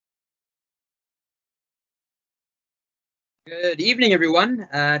Good evening, everyone.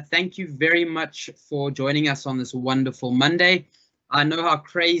 Thank you very much for joining us on this wonderful Monday. I know how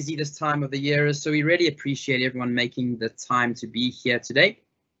crazy this time of the year is, so we really appreciate everyone making the time to be here today.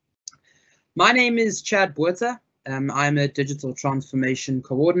 My name is Chad Buerta. I'm a digital transformation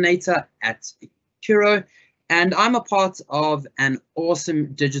coordinator at Curo, and I'm a part of an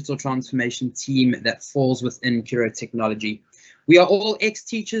awesome digital transformation team that falls within Curo Technology. We are all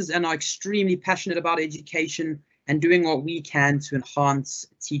ex-teachers and are extremely passionate about education and doing what we can to enhance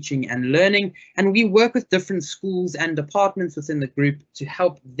teaching and learning. And we work with different schools and departments within the group to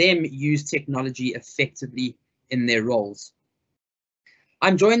help them use technology effectively in their roles.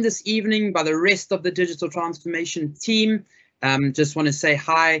 I'm joined this evening by the rest of the digital transformation team. Just want to say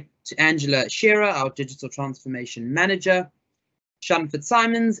hi to Angela Shearer, our digital transformation manager, Sean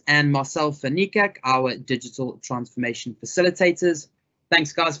Fitzsimons and Marcel Fanikak, our digital transformation facilitators.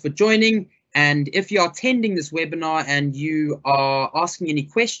 Thanks, guys, for joining. And if you are attending this webinar and you are asking any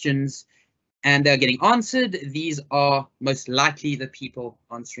questions and they're getting answered, these are most likely the people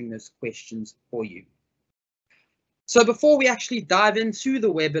answering those questions for you. So before we actually dive into the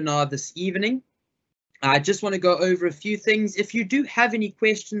webinar this evening, I just want to go over a few things. If you do have any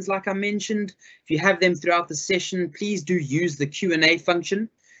questions, like I mentioned, if you have them throughout the session, please do use the Q&A function.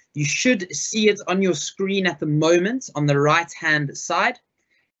 You should see it on your screen at the moment on the right-hand side.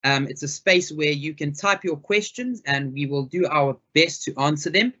 It's a space where you can type your questions and we will do our best to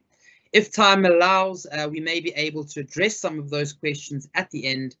answer them. If time allows, we may be able to address some of those questions at the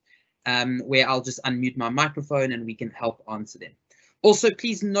end, where I'll just unmute my microphone and we can help answer them. Also,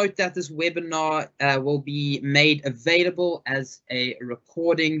 please note that this webinar will be made available as a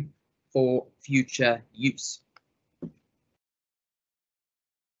recording for future use.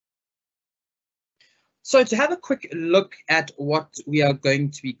 So to have a quick look at what we are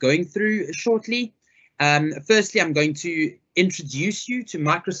going to be going through shortly, firstly, I'm going to introduce you to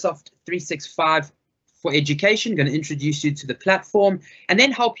Microsoft 365 for Education. I'm going to introduce you to the platform and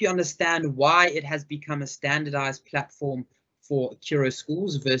then help you understand why it has become a standardized platform for Curo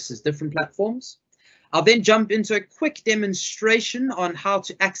schools versus different platforms. I'll then jump into a quick demonstration on how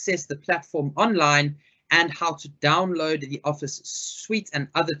to access the platform online and how to download the Office suite and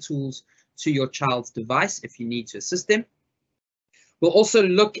other tools to your child's device if you need to assist them. We'll also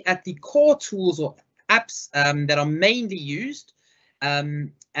look at the core tools or apps that are mainly used,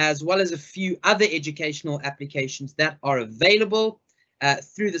 as well as a few other educational applications that are available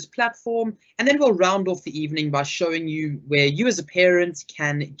through this platform. And then we'll round off the evening by showing you where you as a parent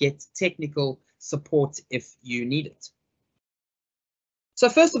can get technical support if you need it. So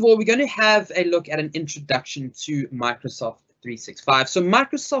first of all, we're going to have a look at an introduction to Microsoft 365. So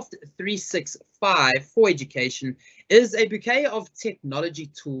Microsoft 365 for Education is a bouquet of technology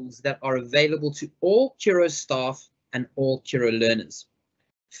tools that are available to all Curo staff and all Curo learners.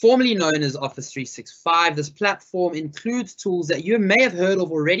 Formerly known as Office 365, this platform includes tools that you may have heard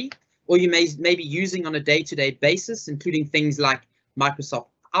of already, or you may be using on a day-to-day basis, including things like Microsoft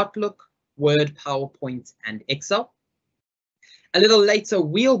Outlook, Word, PowerPoint, and Excel. A little later,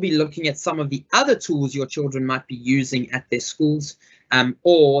 we'll be looking at some of the other tools your children might be using at their schools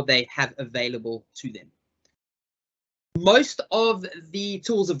or they have available to them. Most of the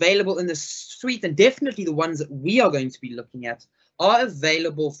tools available in the suite, and definitely the ones that we are going to be looking at, are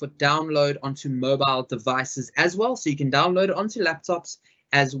available for download onto mobile devices as well. So you can download it onto laptops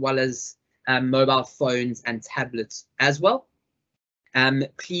as well as mobile phones and tablets as well.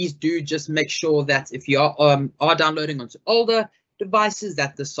 Please do just make sure that if you are downloading onto older devices,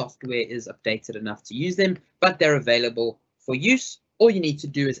 that the software is updated enough to use them, but they're available for use. All you need to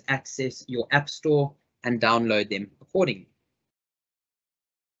do is access your app store and download them accordingly.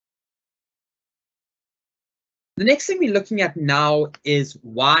 The next thing we're looking at now is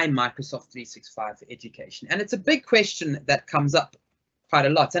why Microsoft 365 for Education. And it's a big question that comes up quite a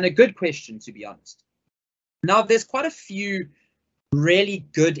lot, and a good question, to be honest. Now, there's quite a few really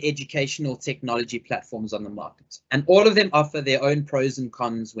good educational technology platforms on the market, and all of them offer their own pros and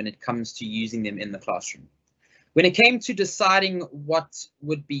cons when it comes to using them in the classroom. When it came to deciding what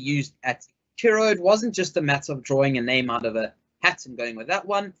would be used at Curo, it wasn't just a matter of drawing a name out of a hat and going with that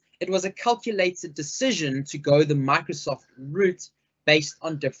one. It was a calculated decision to go the Microsoft route based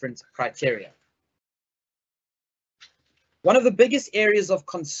on different criteria. One of the biggest areas of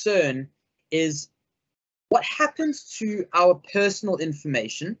concern is what happens to our personal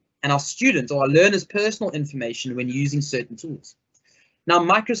information and our students' or our learners' personal information when using certain tools. Now,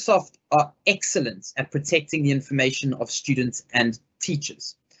 Microsoft are excellent at protecting the information of students and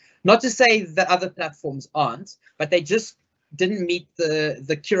teachers. Not to say that other platforms aren't, but they just didn't meet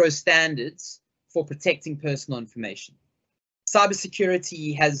the Curo standards for protecting personal information.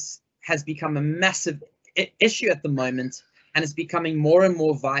 cybersecurity has become a massive issue at the moment, and it's becoming more and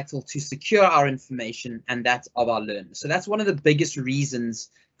more vital to secure our information and that of our learners. So that's one of the biggest reasons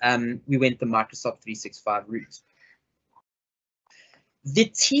we went the Microsoft 365 route. The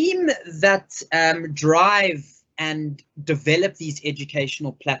team that drive and develop these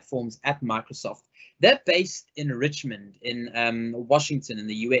educational platforms at Microsoft, they're based in Richmond, in Washington, in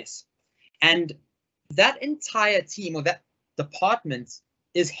the US. And that entire team, or that department,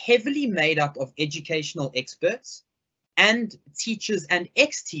 is heavily made up of educational experts and teachers and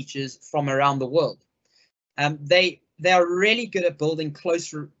ex-teachers from around the world. They are really good at building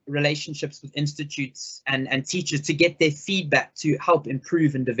close relationships with institutes and teachers to get their feedback to help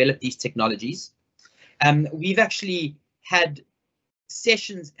improve and develop these technologies. We've actually had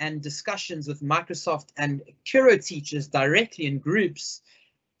sessions and discussions with Microsoft and Curo teachers directly in groups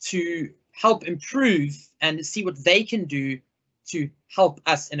to help improve and see what they can do to help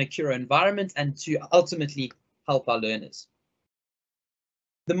us in a Curo environment and to ultimately help our learners.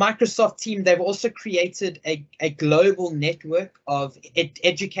 The Microsoft team, they've also created a global network of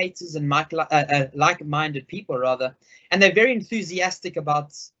educators and like-minded people, rather, and they're very enthusiastic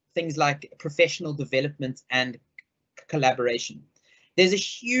about things like professional development and collaboration. There's a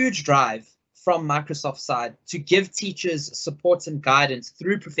huge drive from Microsoft's side to give teachers support and guidance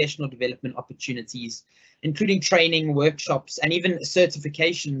through professional development opportunities, including training, workshops, and even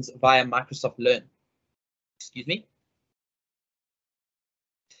certifications via Microsoft Learn. Excuse me.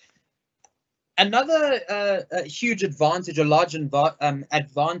 Another huge advantage, or large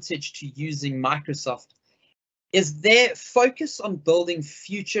advantage to using Microsoft, is their focus on building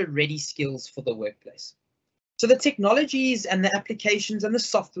future-ready skills for the workplace. So the technologies and the applications and the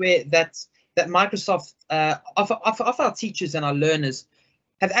software that Microsoft offer our teachers and our learners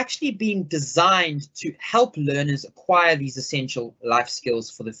have actually been designed to help learners acquire these essential life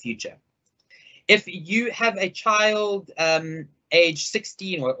skills for the future. If you have a child age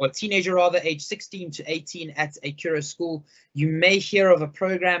 16 or teenager rather, age 16 to 18 at a Curo school, you may hear of a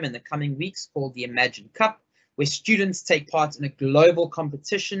program in the coming weeks called the Imagine Cup, where students take part in a global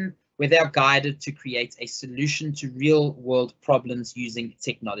competition where they are guided to create a solution to real-world problems using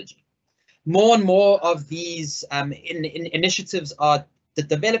technology. More and more of these initiatives are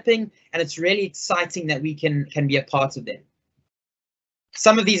developing, and it's really exciting that we can be a part of them.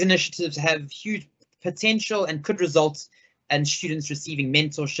 Some of these initiatives have huge potential and could result in students receiving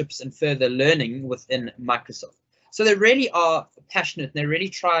mentorships and further learning within Microsoft. So they really are passionate, and they really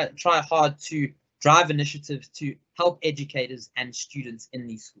try hard to drive initiatives to help educators and students in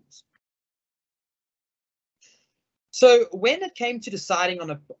these schools. So when it came to deciding on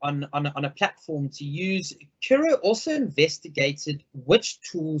a platform to use, Curo also investigated which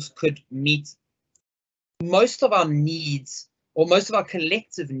tools could meet most of our needs, or most of our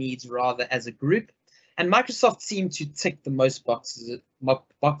collective needs rather, as a group, and Microsoft seemed to tick the most boxes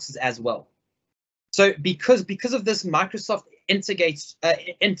as well. So because of this, Microsoft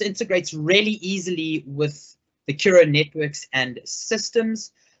integrates really easily with the Curo networks and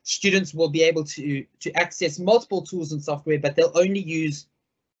systems. Students will be able to access multiple tools and software, but they'll only use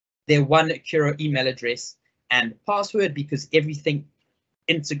their one Curo email address and password because everything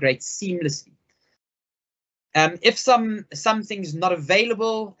integrates seamlessly. If something's not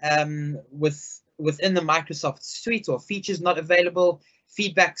available within the Microsoft suite, or features not available,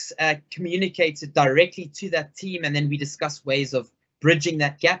 feedback's communicated directly to that team, and then we discuss ways of bridging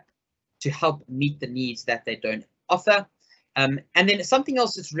that gap to help meet the needs that they don't offer. And then something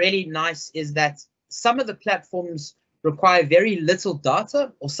else that's really nice is that some of the platforms require very little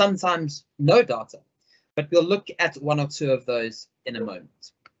data, or sometimes no data, but we'll look at one or two of those in a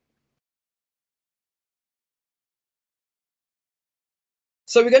moment.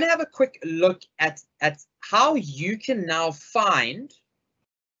 So we're going to have a quick look at how you can now find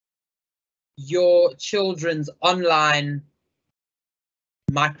your children's online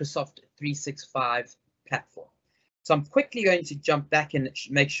Microsoft 365 platform. So I'm quickly going to jump back and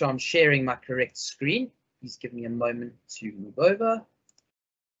make sure I'm sharing my correct screen. Please give me a moment to move over.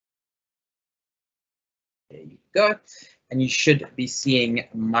 There you go. And you should be seeing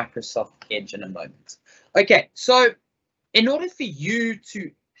Microsoft Edge in a moment. Okay, so in order for you to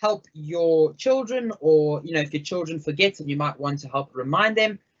help your children, or if your children forget and you might want to help remind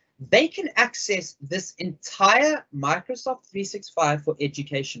them, they can access this entire Microsoft 365 for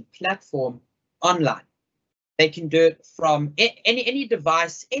Education platform online. They can do it from any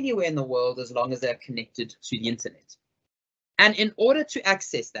device anywhere in the world, as long as they're connected to the internet. And in order to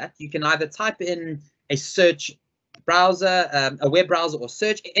access that, you can either type in a search browser, a web browser or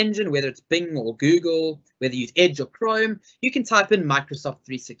search engine, whether it's Bing or Google, whether you use Edge or Chrome, you can type in Microsoft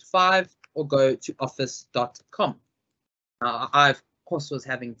 365 or go to office.com. I, of course, was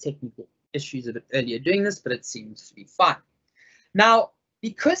having technical issues a bit earlier doing this, but it seems to be fine. Now,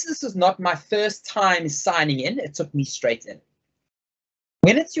 because this is not my first time signing in, it took me straight in.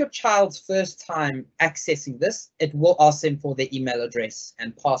 When it's your child's first time accessing this, it will ask them for their email address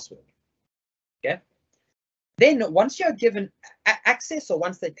and password. Okay. Then once you're given access, or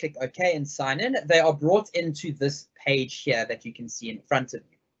once they click OK and sign in, they are brought into this page here that you can see in front of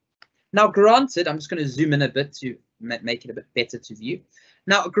you. Now, granted, I'm just going to zoom in a bit to make it a bit better to view.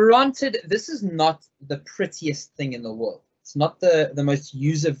 Now, granted, this is not the prettiest thing in the world. It's not the most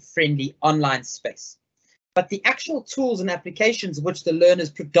user-friendly online space. But the actual tools and applications which the learners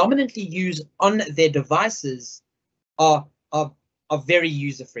predominantly use on their devices are very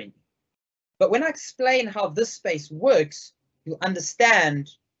user-friendly. But when I explain how this space works, you'll understand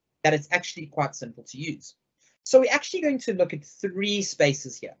that it's actually quite simple to use. So we're actually going to look at 3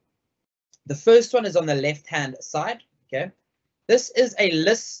 spaces here. The first one is on the left-hand side. Okay, this is a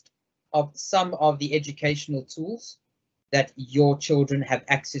list of some of the educational tools that your children have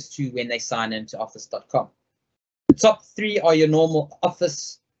access to when they sign into office.com. The top 3 are your normal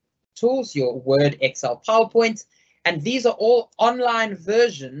Office tools, your Word, Excel, PowerPoint, and these are all online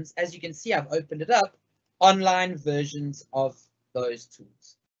versions. As you can see, I've opened it up, online versions of those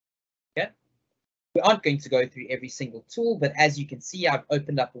tools. Okay, we aren't going to go through every single tool, but as you can see, I've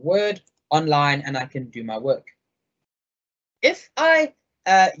opened up Word online and I can do my work. If I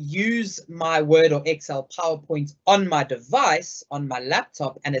use my Word or Excel, PowerPoint on my device, on my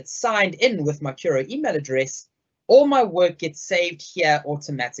laptop, and it's signed in with my Curo email address, all my work gets saved here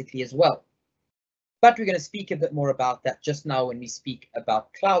automatically as well. But we're going to speak a bit more about that just now when we speak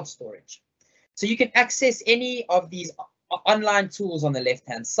about cloud storage. So you can access any of these online tools on the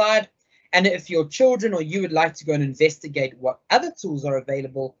left-hand side. And if your children or you would like to go and investigate what other tools are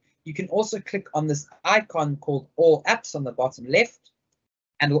available, you can also click on this icon called All Apps on the bottom left,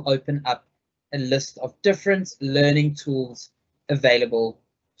 and it will open up a list of different learning tools available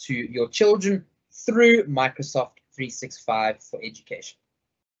to your children through Microsoft 365 for education.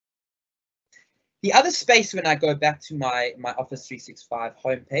 The other space when I go back to my Office 365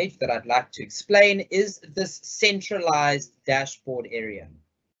 homepage that I'd like to explain is this centralized dashboard area.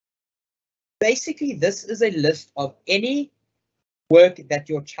 Basically, this is a list of any work that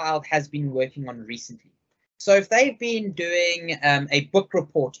your child has been working on recently. So if they've been doing a book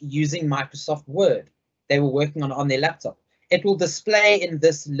report using Microsoft Word, they were working on their laptop, it will display in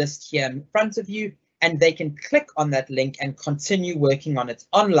this list here in front of you, and they can click on that link and continue working on it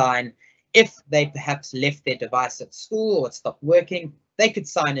online. If they perhaps left their device at school or it stopped working, they could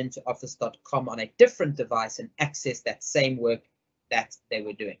sign into office.com on a different device and access that same work that they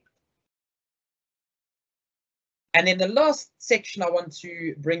were doing. And then the last section I want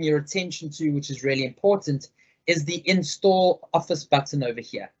to bring your attention to, which is really important, is the Install Office button over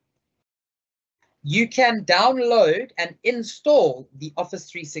here. You can download and install the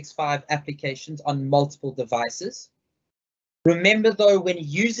Office 365 applications on multiple devices. Remember though, when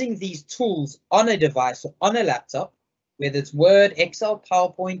using these tools on a device or on a laptop, whether it's Word, Excel,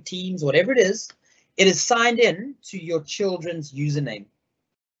 PowerPoint, Teams, whatever it is signed in to your children's username.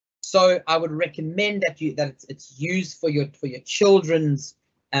 So I would recommend that it's used for your children's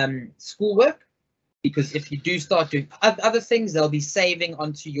schoolwork, because if you do start doing other things, they'll be saving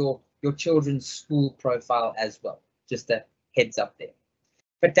onto your children's school profile as well. Just a heads up there.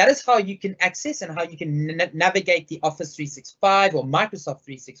 But that is how you can access and how you can navigate the Office 365 or Microsoft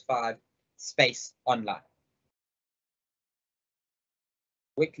 365 space online.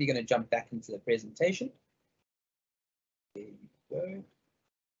 Quickly going to jump back into the presentation. There you go.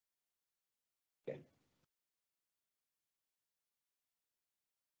 Okay.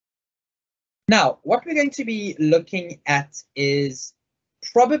 Now, what we're going to be looking at is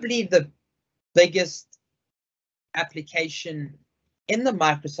probably the biggest application in the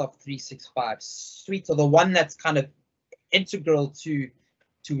Microsoft 365 suite, or the one that's kind of integral to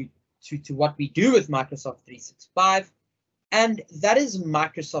what we do with Microsoft 365, and that is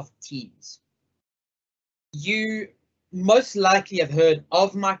Microsoft Teams. You most likely have heard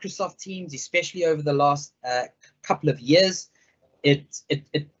of Microsoft Teams, especially over the last couple of years. It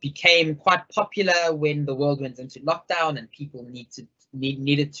became quite popular when the world went into lockdown and people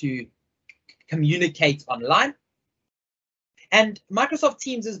needed to communicate online. And Microsoft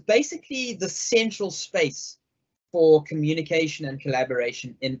Teams is basically the central space for communication and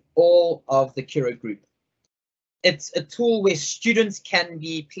collaboration in all of the Curo group. It's a tool where students can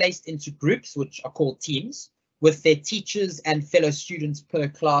be placed into groups, which are called teams, with their teachers and fellow students per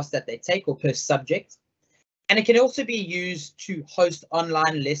class that they take or per subject. And it can also be used to host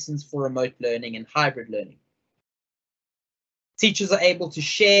online lessons for remote learning and hybrid learning. Teachers are able to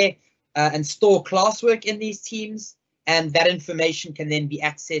share and store classwork in these teams, and that information can then be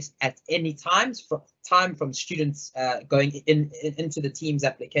accessed at any time from students going into the team's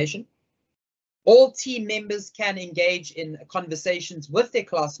application. All team members can engage in conversations with their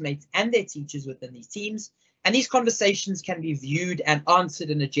classmates and their teachers within these teams, and these conversations can be viewed and answered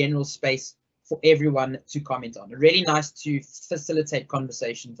in a general space for everyone to comment on. Really nice to facilitate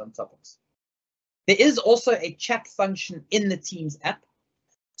conversations on topics. There is also a chat function in the Teams app,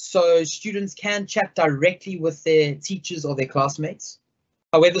 so students can chat directly with their teachers or their classmates.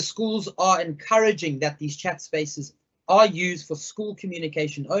 However, schools are encouraging that these chat spaces are used for school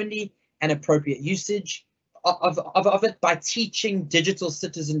communication only and appropriate usage of it by teaching digital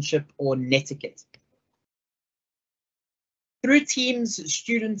citizenship or netiquette. Through Teams,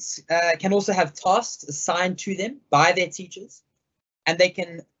 students can also have tasks assigned to them by their teachers, and they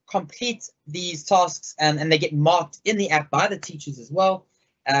can complete these tasks and they get marked in the app by the teachers as well.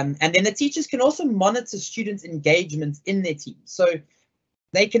 And then the teachers can also monitor students' engagement in their team. So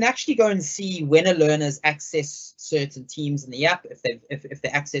they can actually go and see when a learner's access certain teams in the app, if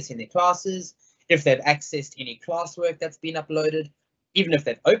they're accessing their classes, if they've accessed any classwork that's been uploaded, even if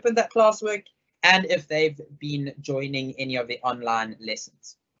they've opened that classwork, and if they've been joining any of the online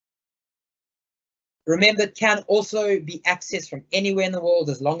lessons. Remember, it can also be accessed from anywhere in the world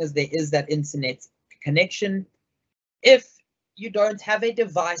as long as there is that internet connection. If you don't have a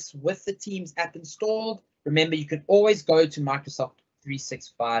device with the Teams app installed, remember you can always go to Microsoft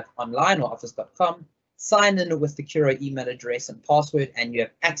 365 online or office.com, sign in with the Curo email address and password, and you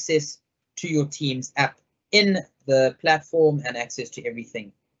have access to your Teams app in the platform and access to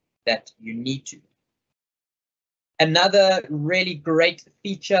everything that you need to. Another really great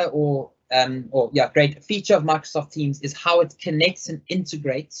feature great feature of Microsoft Teams is how it connects and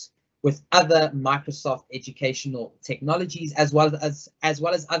integrates with other Microsoft educational technologies, as well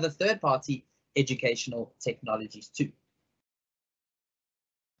as other third-party educational technologies too.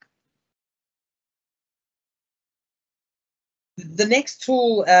 The next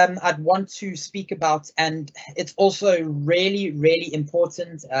tool I'd want to speak about, and it's also really, really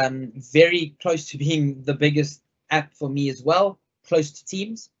important, very close to being the biggest app for me as well, close to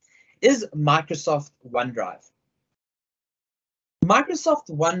Teams, is Microsoft OneDrive.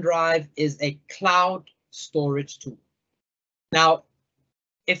 Microsoft OneDrive is a cloud storage tool. Now,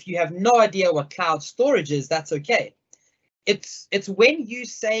 if you have no idea what cloud storage is, that's okay. It's when you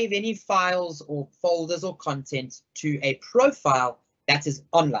save any files or folders or content to a profile that is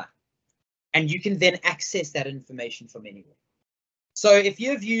online, and you can then access that information from anywhere. So if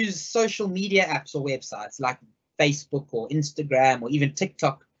you've used social media apps or websites like Facebook or Instagram or even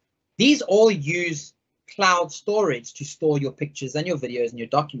TikTok, these all use cloud storage to store your pictures and your videos and your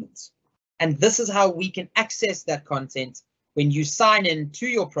documents. And this is how we can access that content when you sign in to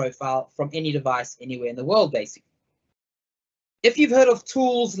your profile from any device anywhere in the world, basically. If you've heard of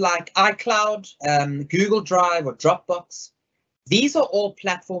tools like iCloud, Google Drive, or Dropbox, these are all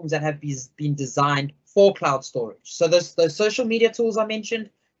platforms that have been designed for cloud storage. So those social media tools I mentioned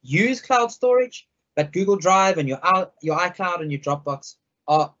use cloud storage, but Google Drive and your iCloud and your Dropbox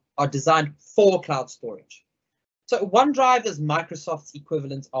are designed for cloud storage. So OneDrive is Microsoft's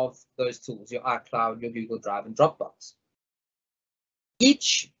equivalent of those tools, your iCloud, your Google Drive, and Dropbox.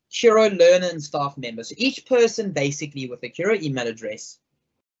 Each Curo learner and staff member, so each person basically with a Curo email address,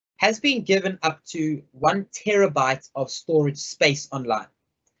 has been given up to 1 terabyte of storage space online.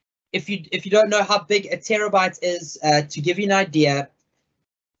 If you don't know how big a terabyte is, to give you an idea,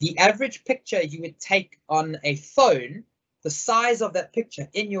 the average picture you would take on a phone, the size of that picture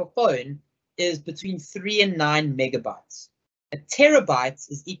in your phone is between 3 and 9 megabytes. A terabyte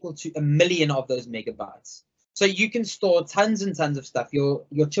is equal to 1 million of those megabytes. So you can store tons and tons of stuff.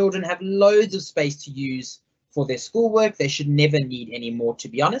 Your children have loads of space to use for their schoolwork. They should never need any more, to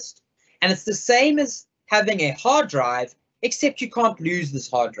be honest. And it's the same as having a hard drive, except you can't lose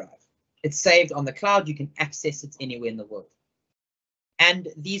this hard drive. It's saved on the cloud. You can access it anywhere in the world. And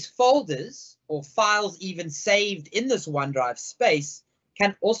these folders or files even saved in this OneDrive space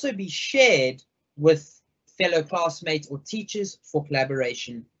can also be shared with fellow classmates or teachers for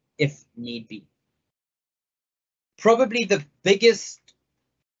collaboration if need be. Probably the biggest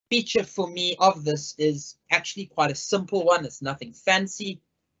feature for me of this is actually quite a simple one. It's nothing fancy,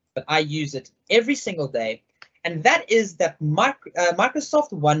 but I use it every single day. And that is that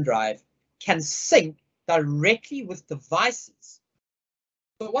Microsoft OneDrive can sync directly with devices.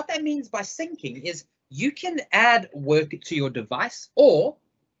 So what that means by syncing is you can add work to your device or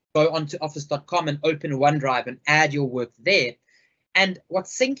go onto office.com and open OneDrive and add your work there. And what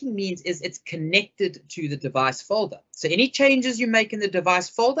syncing means is it's connected to the device folder. So any changes you make in the device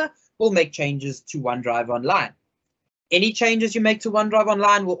folder will make changes to OneDrive Online. Any changes you make to OneDrive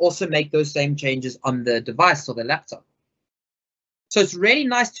Online will also make those same changes on the device or the laptop. So it's really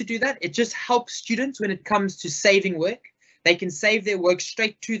nice to do that. It just helps students when it comes to saving work. They can save their work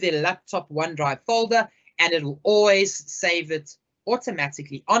straight to their laptop OneDrive folder, and it will always save it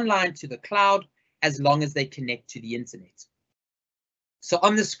automatically online to the cloud as long as they connect to the internet. So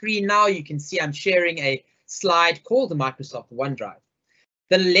on the screen now, you can see I'm sharing a slide called the Microsoft OneDrive.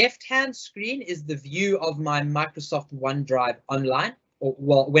 The left-hand screen is the view of my Microsoft OneDrive Online, or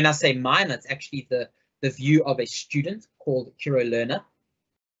well, when I say mine, it's actually the view of a student called Kiro Learner.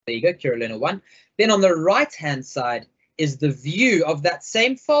 There you go, Kiro Learner 1. Then on the right-hand side is the view of that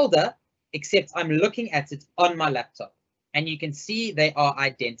same folder, except I'm looking at it on my laptop. And you can see they are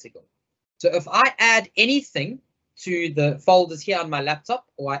identical. So if I add anything to the folders here on my laptop,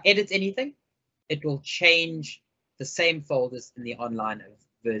 or I edit anything, it will change the same folders in the online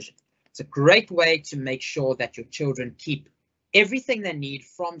version. It's a great way to make sure that your children keep everything they need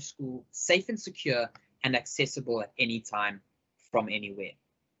from school safe and secure and accessible at any time from anywhere.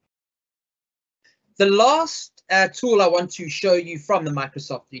 The last tool I want to show you from the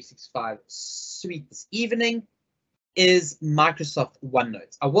Microsoft 365 suite this evening is Microsoft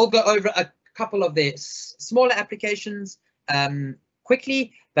OneNote. I will go over a couple of their smaller applications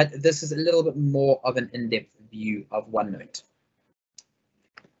quickly, but this is a little bit more of an in-depth view of OneNote.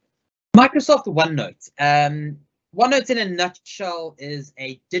 Microsoft OneNote. OneNote in a nutshell is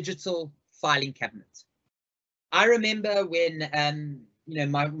a digital filing cabinet. I remember when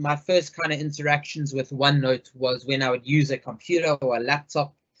my first kind of interactions with OneNote was when I would use a computer or a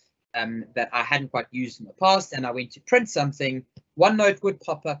laptop that I hadn't quite used in the past, and I went to print something. OneNote would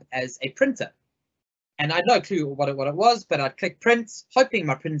pop up as a printer, and I had no clue what it was, but I'd click print, hoping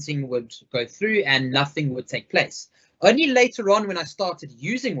my printing would go through and nothing would take place. Only later on, when I started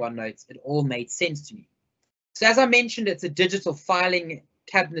using OneNote, it all made sense to me. So as I mentioned, it's a digital filing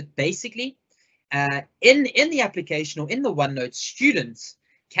cabinet basically. In the application or in the OneNote, students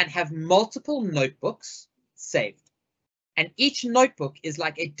can have multiple notebooks saved. And each notebook is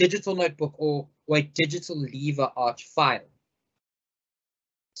like a digital notebook or a digital lever arch file.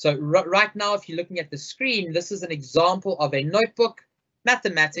 So right now, if you're looking at the screen, this is an example of a notebook,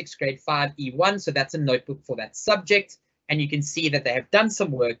 Mathematics Grade 5 E1. So that's a notebook for that subject. And you can see that they have done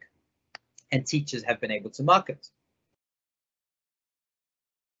some work and teachers have been able to mark it.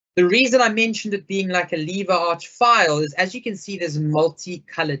 The reason I mentioned it being like a lever arch file is, as you can see, there's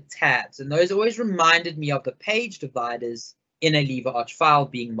multicolored tabs, and those always reminded me of the page dividers in a lever arch file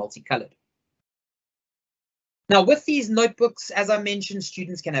being multicolored. Now, with these notebooks, as I mentioned,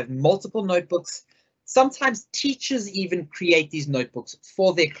 students can have multiple notebooks. Sometimes teachers even create these notebooks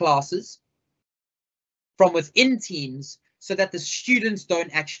for their classes from within teams so that the students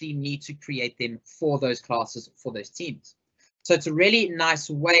don't actually need to create them for those classes, for those teams. So it's a really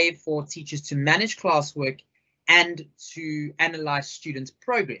nice way for teachers to manage classwork and to analyze students'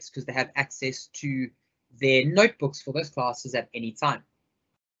 progress because they have access to their notebooks for those classes at any time.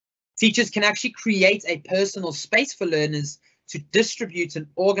 Teachers can actually create a personal space for learners to distribute and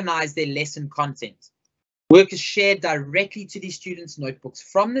organize their lesson content. Work is shared directly to the students' notebooks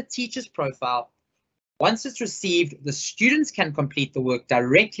from the teacher's profile. Once it's received, the students can complete the work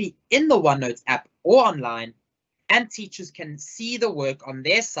directly in the OneNote app or online, and teachers can see the work on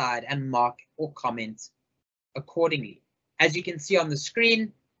their side and mark or comment accordingly. As you can see on the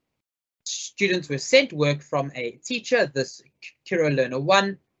screen, students were sent work from a teacher, this Kiro Learner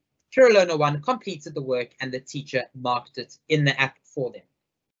 1. Kiro Learner 1 completed the work and the teacher marked it in the app for them.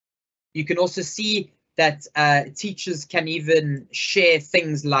 You can also see that teachers can even share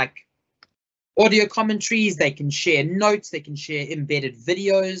things like audio commentaries, they can share notes, they can share embedded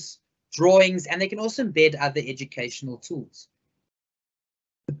videos, drawings, and they can also embed other educational tools.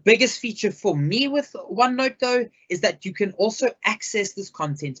 The biggest feature for me with OneNote, though, is that you can also access this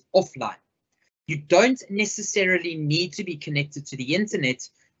content offline. You don't necessarily need to be connected to the internet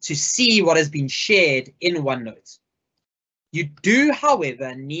to see what has been shared in OneNote. You do,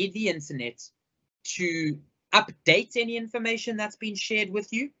 however, need the internet to update any information that's been shared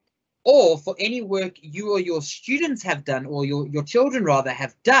with you, or for any work you or your students have done, or your children rather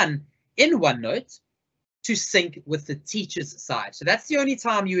have done in OneNote, to sync with the teacher's side. So that's the only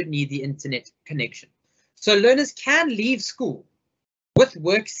time you would need the internet connection. So learners can leave school with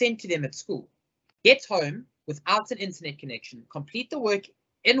work sent to them at school, get home without an internet connection, complete the work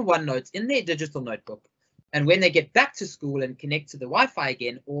in OneNote in their digital notebook. And when they get back to school and connect to the Wi-Fi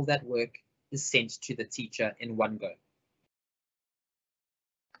again, all that work is sent to the teacher in one go.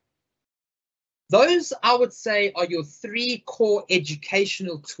 Those, I would say, are your 3 core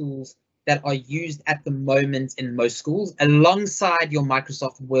educational tools that are used at the moment in most schools, alongside your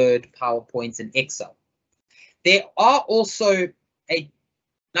Microsoft Word, PowerPoint, and Excel. There are also,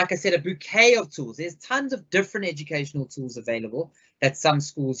 like I said, a bouquet of tools. There's tons of different educational tools available that some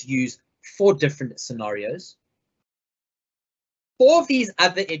schools use for different scenarios. 4 of these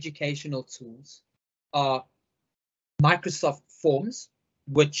other educational tools are Microsoft Forms,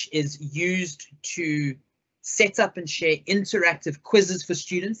 which is used to set up and share interactive quizzes for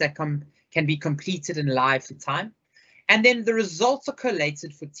students that can be completed in live time. And then the results are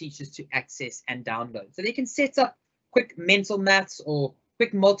collated for teachers to access and download. So they can set up quick mental maths or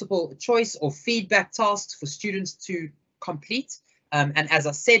quick multiple choice or feedback tasks for students to complete. And as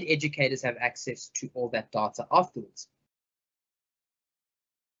I said, educators have access to all that data afterwards.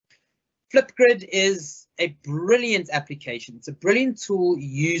 Flipgrid is a brilliant application. It's a brilliant tool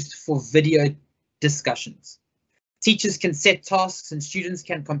used for video discussions. Teachers can set tasks and students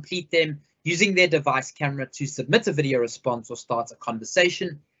can complete them using their device camera to submit a video response or start a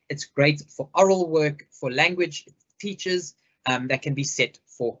conversation. It's great for oral work, for language teachers, that can be set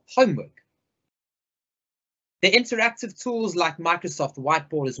for homework. The interactive tools like Microsoft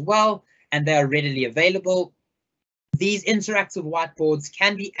Whiteboard as well, and they are readily available. These interactive whiteboards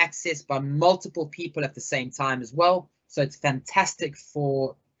can be accessed by multiple people at the same time as well. So it's fantastic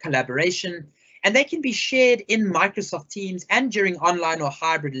for collaboration, and they can be shared in Microsoft Teams and during online or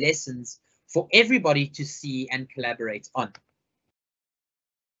hybrid lessons for everybody to see and collaborate on.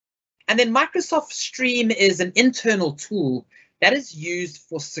 And then Microsoft Stream is an internal tool that is used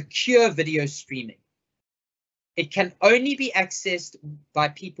for secure video streaming. It can only be accessed by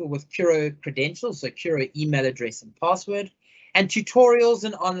people with Curo credentials, so Curo email address and password, and tutorials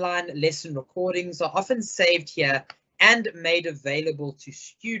and online lesson recordings are often saved here and made available to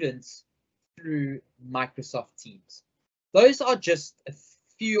students through Microsoft Teams. Those are just a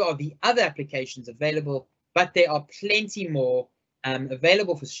few of the other applications available, but there are plenty more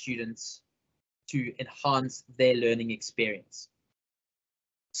available for students to enhance their learning experience.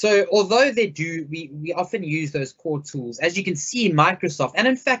 So although we often use those core tools, as you can see, Microsoft and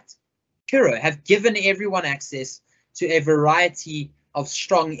in fact Curo have given everyone access to a variety of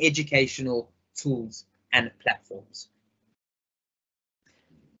strong educational tools and platforms.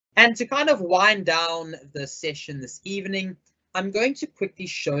 And to kind of wind down the session this evening, I'm going to quickly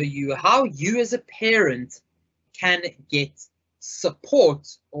show you how you as a parent can get support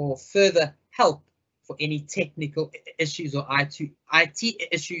or further help for any technical issues or IT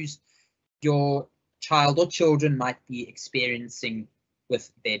issues your child or children might be experiencing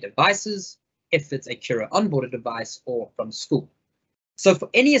with their devices, if it's a Curo onboarded device or from school. So for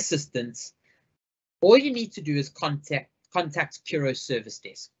any assistance, all you need to do is contact Curo Service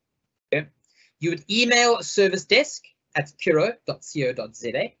Desk. Okay? You would email service desk at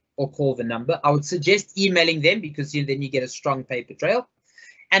curo.co.za or call the number. I would suggest emailing them because then you get a strong paper trail.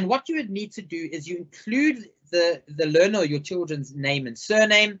 And what you would need to do is you include the learner or your children's name and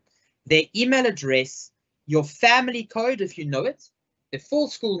surname, their email address, your family code if you know it, their full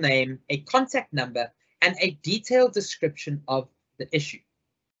school name, a contact number, and a detailed description of the issue.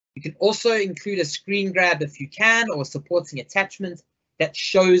 You can also include a screen grab if you can, or a supporting attachment that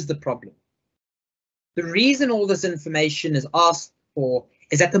shows the problem. The reason all this information is asked for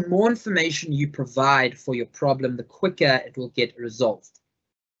is that the more information you provide for your problem, the quicker it will get resolved.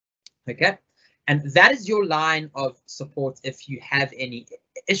 Okay, and that is your line of support if you have any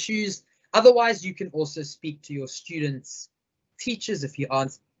issues. Otherwise, you can also speak to your students' teachers if you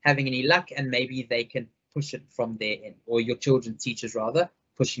aren't having any luck, and maybe they can push it from their end, or your children's teachers rather,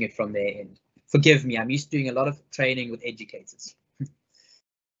 pushing it from their end. Forgive me, I'm used to doing a lot of training with educators.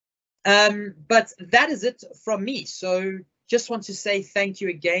 But that is it from me. So just want to say thank you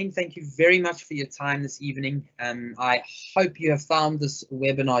again. Thank you very much for your time this evening. I hope you have found this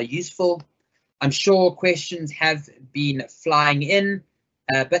webinar useful. I'm sure questions have been flying in,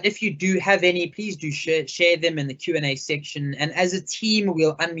 but if you do have any, please do share them in the Q&A section. And as a team,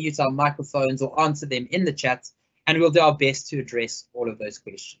 we'll unmute our microphones or answer them in the chat, and we'll do our best to address all of those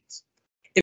questions.